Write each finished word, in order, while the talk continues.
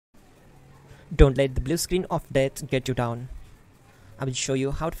Don't let the blue screen of death get you down. I will show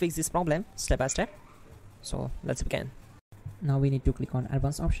you how to fix this problem step by step. So let's begin. Now we need to click on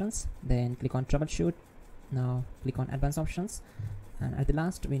advanced options, then click on troubleshoot. Now click on advanced options, and at the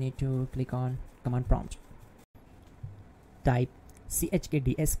last we need to click on command prompt. Type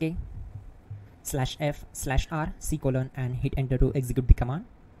chkdsk/f/r c:, and hit enter to execute the command.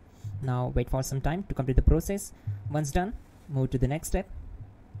 Now wait for some time to complete the process. Once done, move to the next step.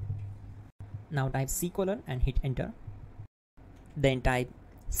 Now type c:, and hit enter. Then type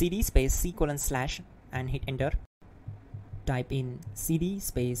cd space c:/ and hit enter. Type in cd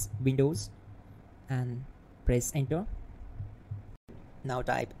space Windows and press enter. Now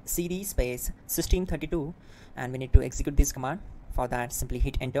type cd space system32 and we need to execute this command. For that, simply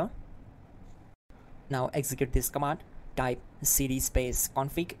hit enter. Now execute this command. Type cd space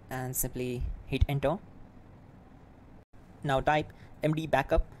config and simply hit enter. Now type md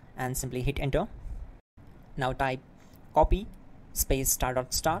backup and simply hit enter. Now type copy space ***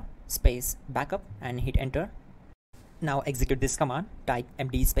 space backup and hit enter. Now execute this command. Type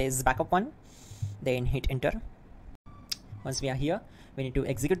md space backup1, then hit enter. Once we are here, we need to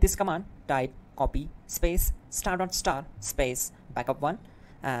execute this command. Type copy space *** space backup1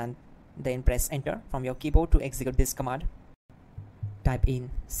 and then press enter from your keyboard to execute this command. Type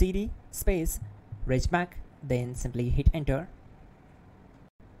in cd space regback, then simply hit enter.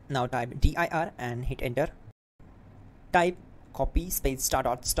 Now type dir and hit enter. Type copy space ***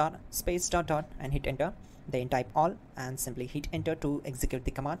 space ... and hit enter. Then type all and simply hit enter to execute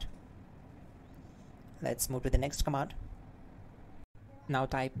the command. Let's move to the next command. Now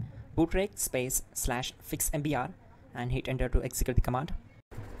type bootrec space /fixmbr and hit enter to execute the command.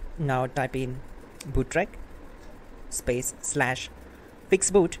 Now type in bootrec space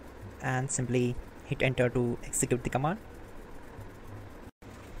 /fixboot and simply hit enter to execute the command.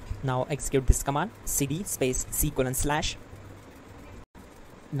 Now execute this command. cd space c:/.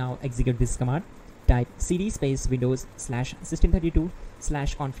 Now execute this command. Type cd space Windows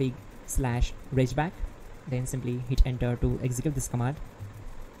 /system32/config/regback, then simply hit enter to execute this command.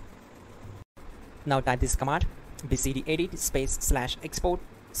 Now type this command bcd edit space /export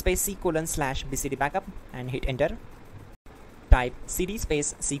space c:/bcd backup and hit enter. Type cd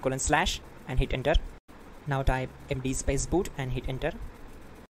space c:/ and hit enter. Now type md space boot and hit enter.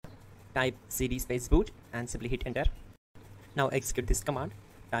 Type cd space boot and simply hit enter. Now execute this command.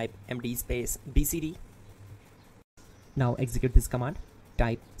 Type md space bcd. Now execute this command.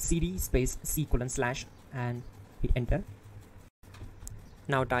 Type cd space c:/ and hit enter.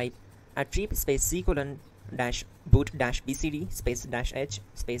 Now type attrib space c:/boot -bcd space -h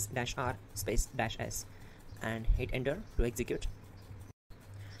space -r space -s and hit enter to execute.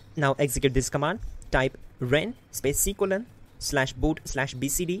 Now execute this command. Type ren space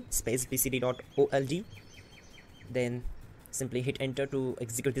c:/boot/bcd space bcd.old, then simply hit enter to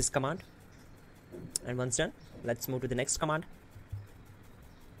execute this command. And once done, let's move to the next command.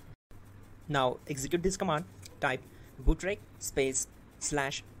 Now execute this command. Type bootrec space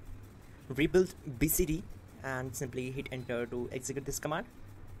 /rebuild bcd and simply hit enter to execute this command.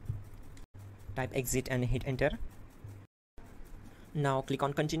 Type exit and hit enter. Now click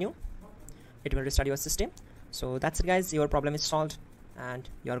on continue. It will restart your system. So that's it guys, your problem is solved and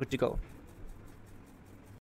you're good to go.